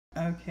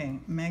Okay,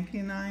 Maggie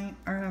and I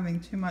are having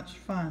too much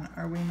fun.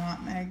 Are we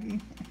not,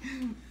 Maggie?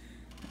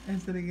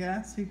 Is it a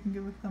yes? You can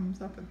give a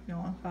thumbs up if you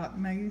want to talk.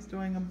 Maggie's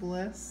doing a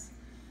bliss,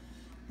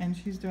 and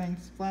she's doing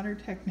splatter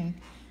technique.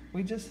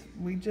 We have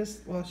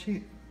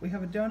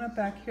a donut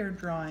back here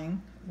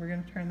drawing. We're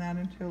going to turn that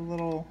into a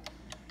little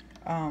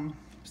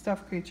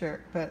stuffed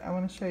creature. But I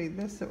want to show you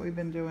this that we've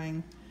been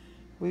doing.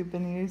 We've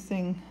been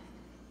using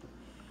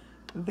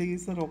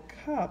these little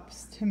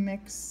cups to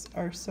mix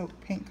our soap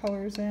paint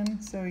colors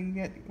in. So you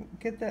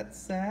get that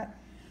set,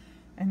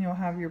 and you'll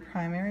have your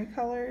primary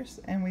colors.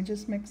 And we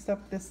just mixed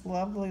up this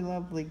lovely,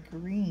 lovely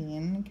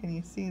green. Can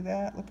you see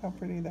that? Look how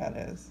pretty that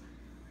is.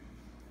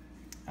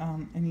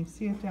 And you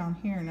see it down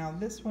here. Now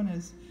this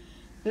one's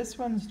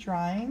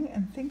drying,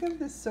 and think of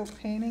this soap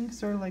painting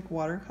sort of like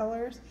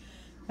watercolors.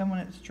 Then when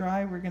it's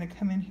dry, we're going to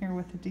come in here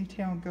with the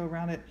detail and go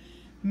around it.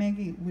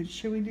 Maggie,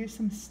 should we do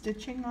some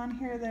stitching on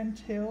here then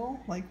too,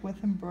 like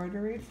with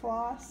embroidery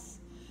floss?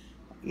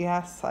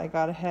 Yes, I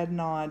got a head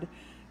nod.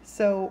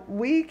 So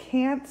we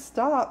can't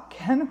stop,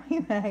 can we,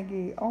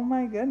 Maggie? Oh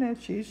my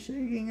goodness, she's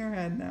shaking her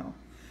head now.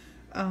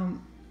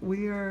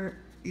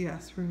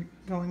 Yes, we're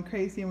going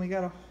crazy, and we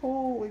got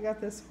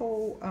this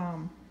whole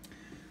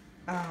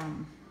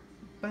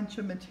bunch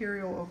of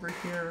material over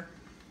here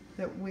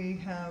that we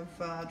have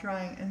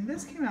drying, and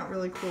this came out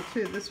really cool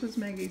too. This was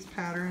Maggie's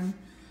pattern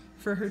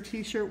for her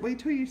t-shirt. Wait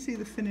till you see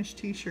the finished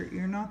t-shirt.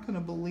 You're not going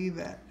to believe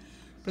it.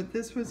 But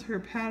this was her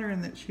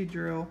pattern that she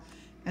drew,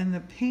 and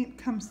the paint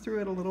comes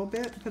through it a little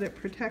bit, but it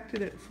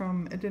protected it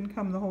from, it didn't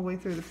come the whole way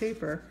through the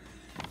paper.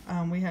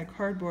 We had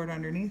cardboard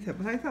underneath it,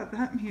 but I thought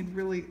that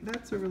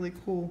that's a really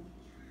cool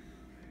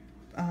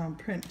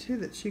print too,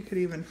 that she could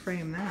even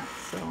frame that.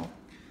 So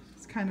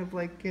it's kind of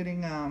like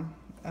getting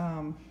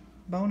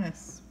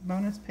bonus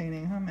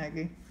painting, huh,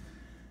 Maggie?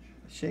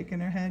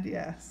 Shaking her head,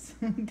 yes.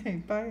 Okay,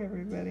 bye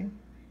everybody.